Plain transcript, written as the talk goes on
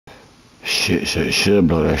should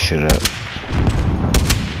blow that shit up.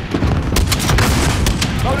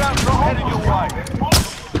 Go down, drop heading your way.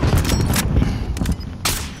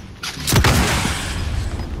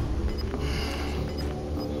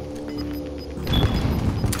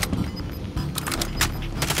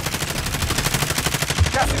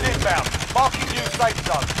 Gas is inbound. Marking new safe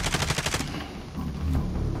zone.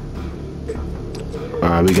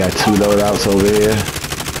 Alright, we got 2 loadouts over here.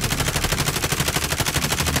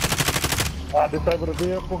 Disable the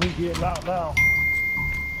vehicle, he's getting out now.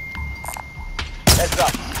 Heads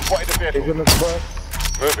up. Spotted the He's vehicle. in the bus.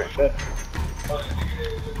 Moving.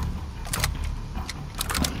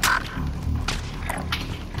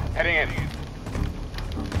 Heading in.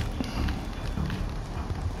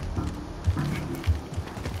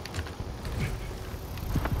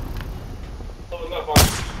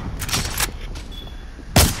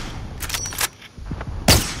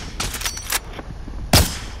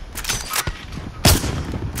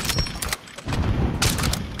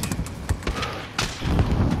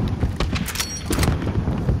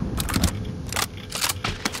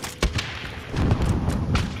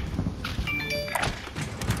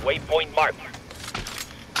 Waypoint marked.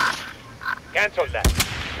 Cancel that.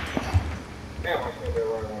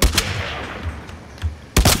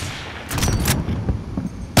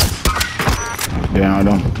 Down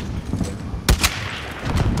them.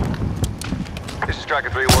 This is Striker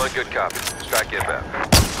 3-1, good copy. Strike inbound.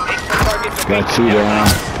 Got 2 down.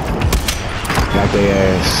 Got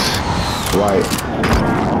their ass white.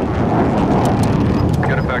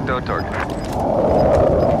 Got it back on target.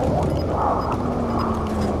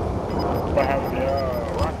 Behind the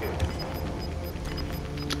rocket.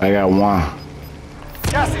 I got 1.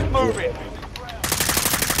 Gas is moving.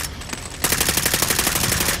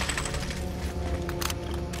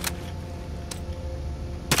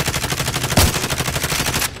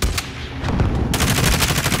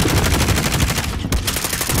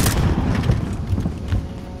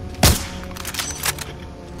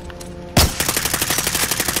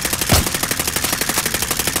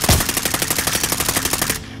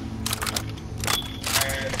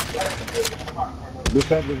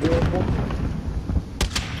 Disable the vehicle.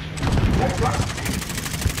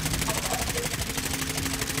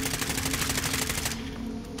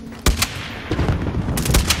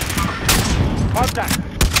 Contact.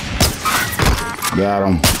 Got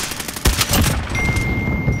him.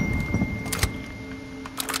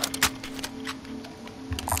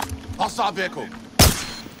 Hostile vehicle.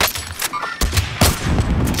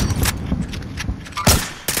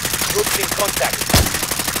 Groups in contact.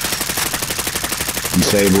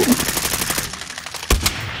 Disabled.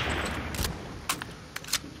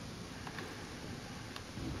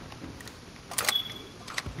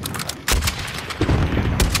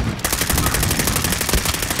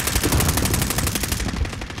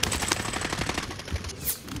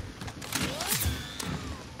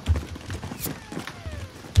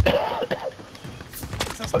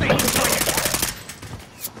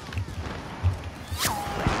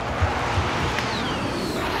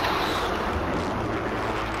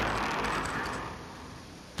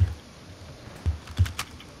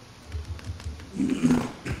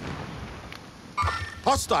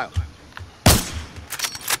 Hostile.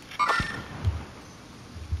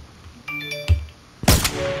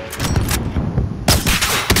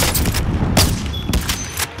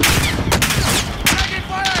 Taking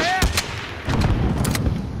fire here.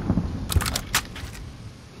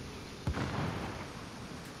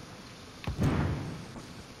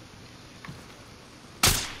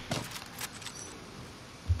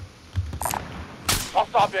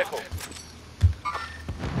 Hostile vehicle.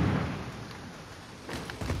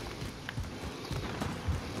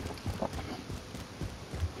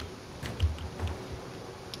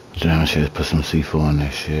 John should put some C4 on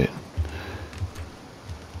that shit.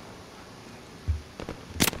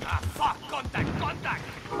 Ah, fuck. Contact. Contact.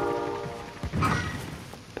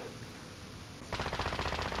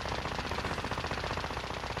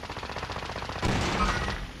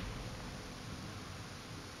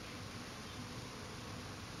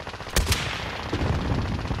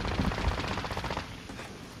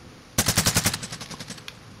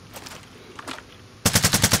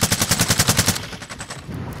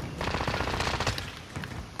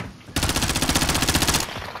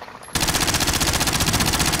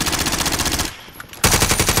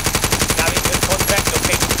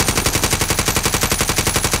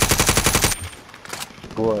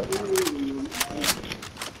 What?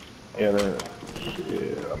 Yeah, I know.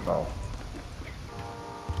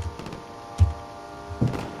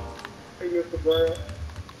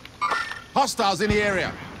 Hostiles in the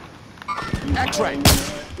area. X-ray.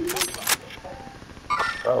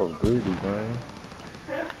 That was greedy, man.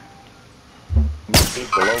 There's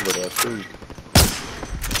people over there, too.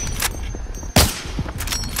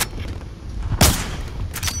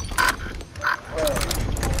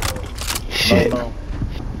 Shit. No.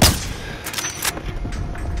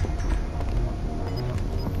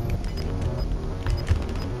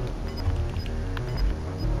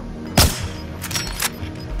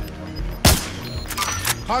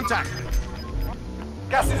 Contact.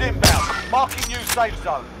 Gas is inbound. Marking new safe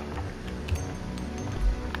zone.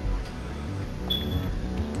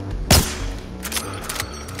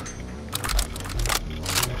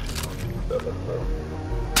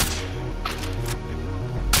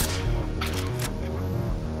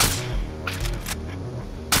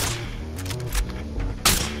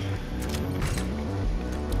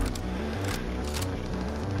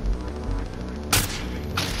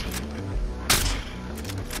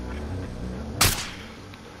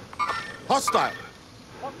 Hostile.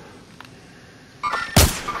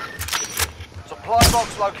 Supply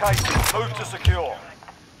box located. Move to secure.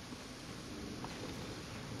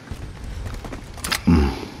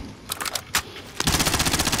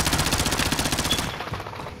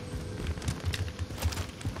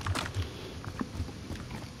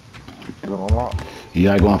 You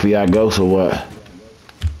got going for y'all ghosts or what?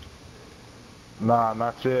 Nah,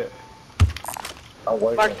 not yet. I'm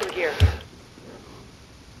waiting. Mark through here.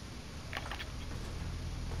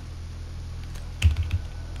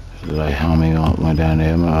 Like homie went down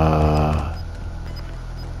there.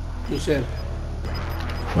 You said.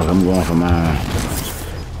 Fuck, I'm going for mine.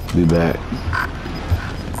 Be back.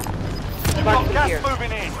 Mark through Gas here.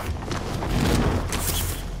 moving in.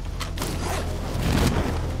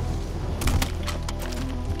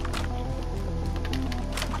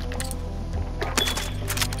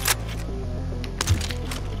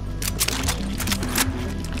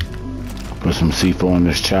 Put some C4 in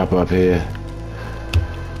this chopper up here.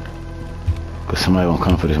 Cause somebody gonna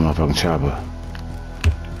come for this motherfucking chopper.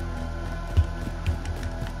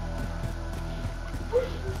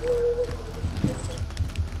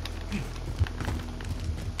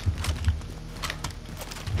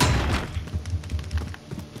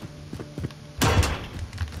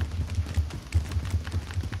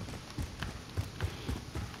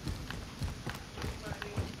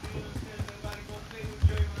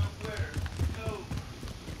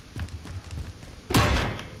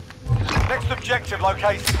 Next objective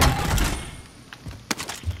located.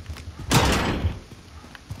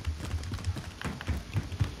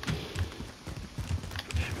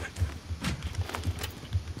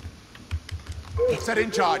 Set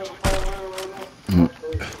in charge.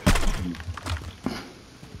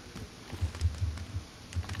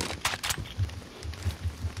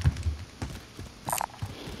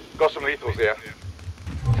 Got some lethals here.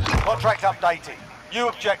 Contract updated. New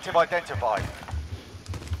objective identified.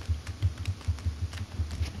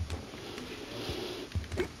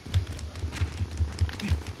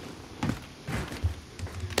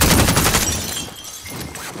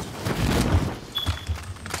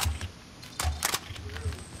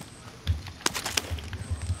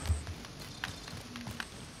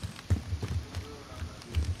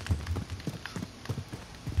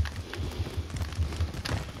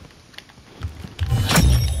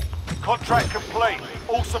 Contract complete.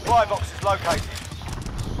 All supply boxes located.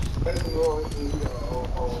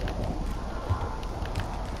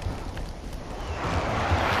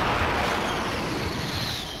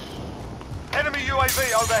 Enemy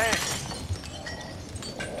UAV overhead.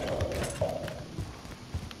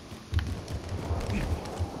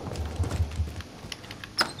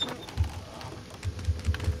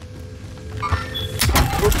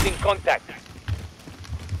 Troops in contact.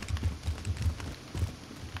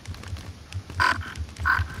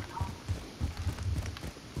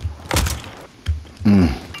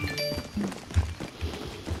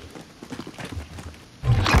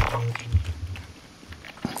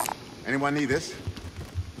 Anyone need this?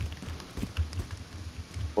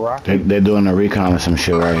 Rocket. They're doing a recon or some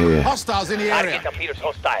shit right here. Hostiles in the Target area. appears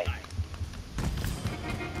hostile.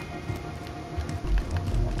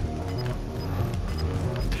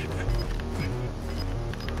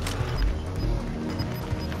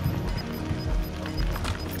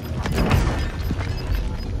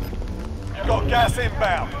 Got gas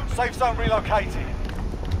inbound. Safe zone relocated.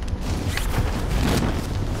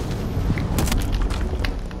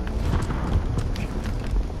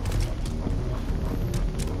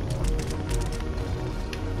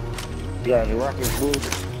 You got any rockets, dude?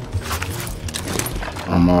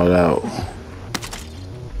 I'm all out.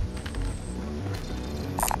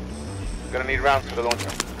 Gonna need rounds for the launcher.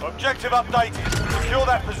 Objective updated. Secure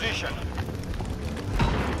that position.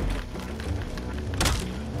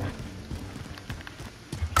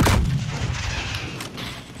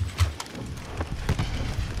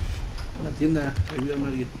 tienda, ayúdame a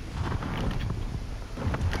alguien.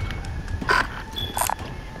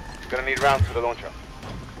 Gonna need rounds for the launcher.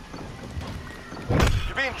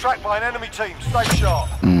 You're being tracked by an enemy team. Stay sharp.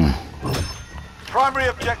 Primary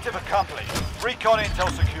objective accomplished. Recon intel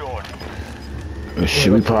secured.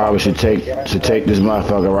 Shit, we probably should take this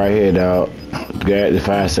motherfucker right here, dog. Get at the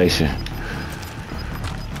fire station.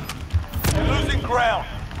 You're losing ground.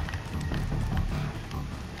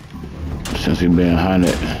 Since we've been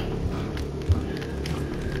hunted.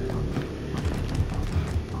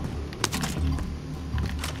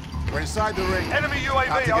 We're inside the ring. Enemy About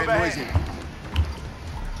UAV to get overhead. noisy.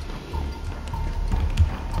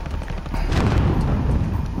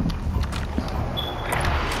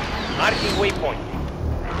 Marking waypoint.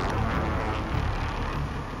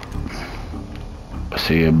 I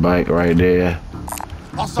see a bike right there.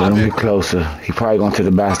 Hostile Let him get vehicle. closer. He probably going to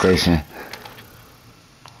the buy station.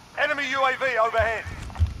 Enemy UAV overhead.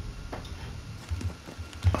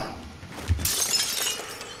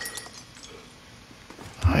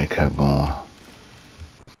 I kept going.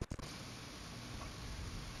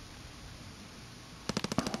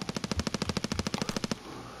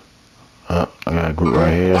 I got a group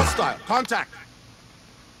right here. Hostile. Contact.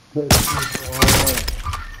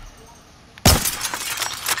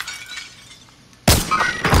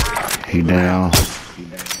 He down.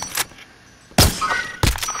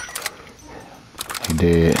 He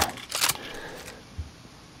dead.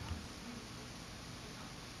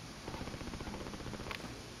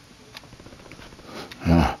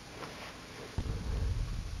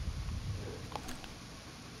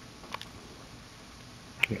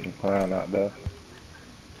 Getting fine out there.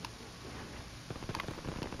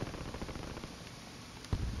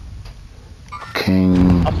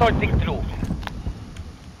 King. Assaulting through.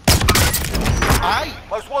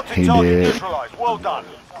 Most wanted He target did. neutralized. Well done.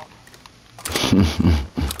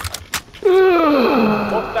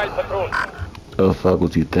 Hostile patrol. The fuck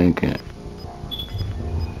was you thinking?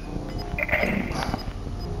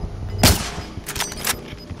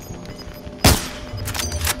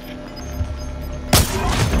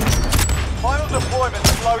 Final deployment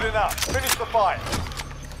is loading up. Finish the fight.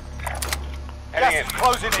 Gas Heading is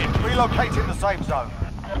closing in. Relocating the safe zone.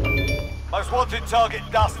 Most wanted target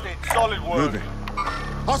dusted. Solid work. Moving.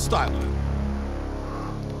 Hostile.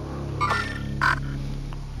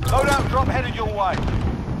 Loadout drop headed your way.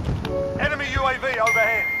 Enemy UAV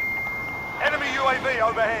overhead. Enemy UAV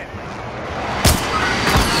overhead.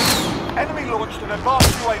 Enemy launched an advanced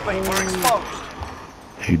UAV. We're exposed.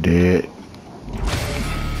 He dead.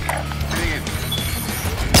 Heading in.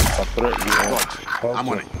 I threat you. I'm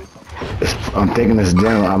on it. I'm thinking it's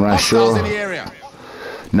them. I'm not Hostiles in sure. the area.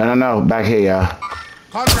 No. Back here, y'all.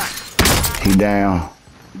 Contact. He down.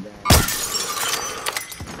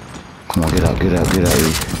 Come on, get up. E.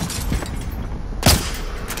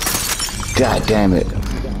 God damn it.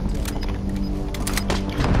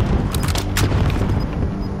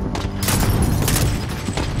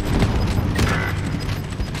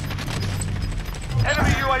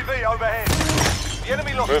 Enemy UAV overhead. The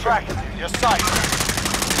enemy lost track of you. You're safe.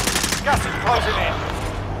 Gas is closing in.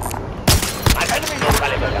 Enemy launched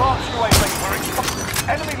an advanced UAV. We're exposed.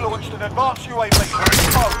 Enemy launched an advanced UAV. We're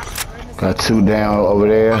exposed. Got two down over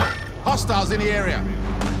there. Hostiles in the area.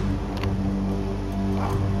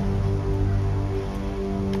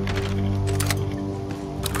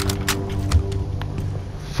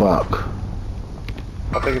 Fuck.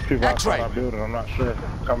 I think it's people outside X-ray. our building. I'm not sure.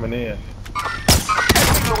 Coming in.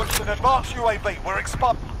 Enemy launched an advanced UAV. We're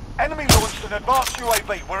exposed. Enemy launched an advanced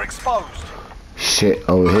UAV. We're exposed. Shit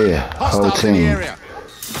over here. Whole Hostiles in the team. area.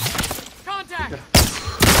 Contact.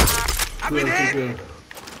 I've been hit. Cuidado.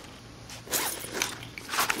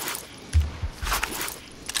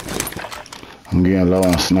 I'm getting low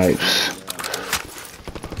on snipes.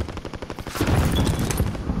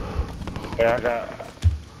 Yeah, I got.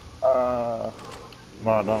 No,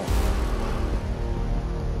 I don't.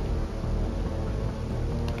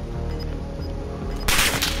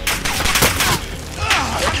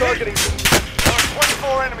 Targeting. There are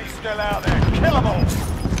 24 enemies still out there. Kill them all.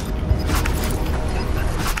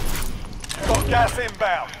 Got gas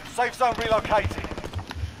inbound. Safe zone relocated.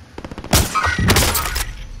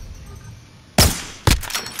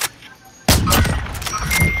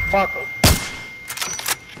 Fuck.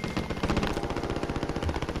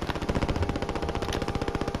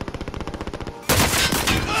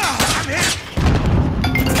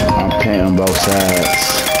 I'm painting both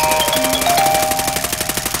sides.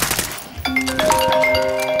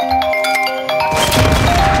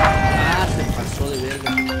 Ah, se pasó de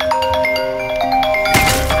verga.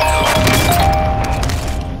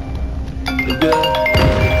 Cuidado.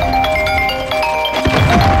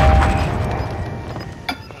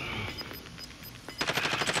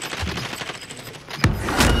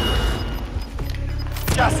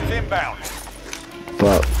 inbound.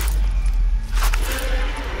 Fuck.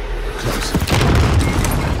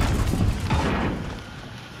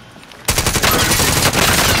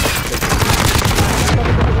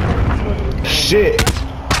 Shit.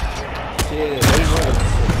 Shit.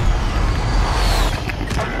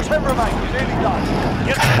 10 remain, you're nearly done.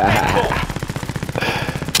 Get the big ball.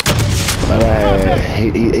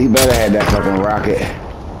 He better have that fucking rocket.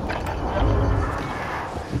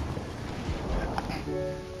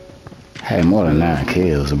 Had more than 9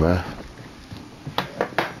 kills, bruh.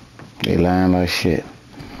 They lying like shit.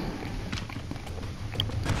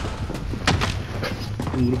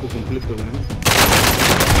 Un grupo completo, ¿no?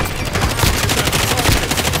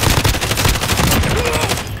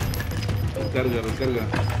 Recarga, recarga.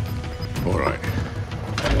 All right.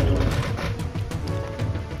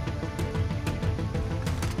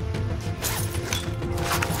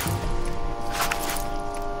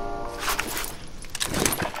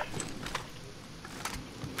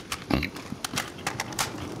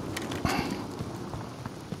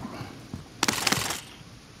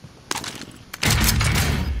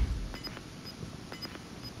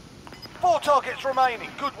 Four targets remaining.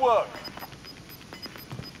 Good work.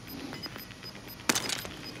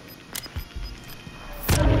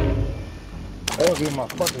 That was in my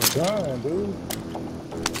fucking gun, dude.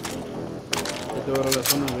 Ya te agarra la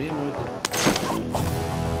zona bien, muévete.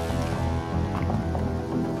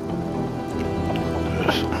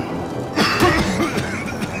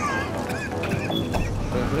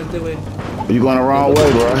 Para frente, güey. You going the wrong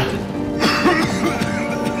way, bruh.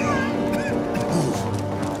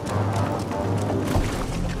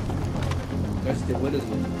 Casi te mueres,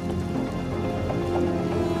 güey.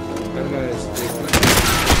 Carga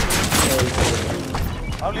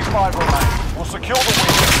Only 5 remain. We'll secure the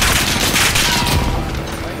win.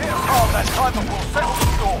 They hit us hard that time, but we'll settle the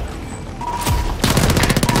score.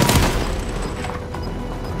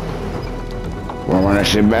 Wanna run that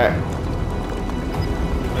shit back?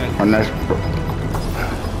 Run that.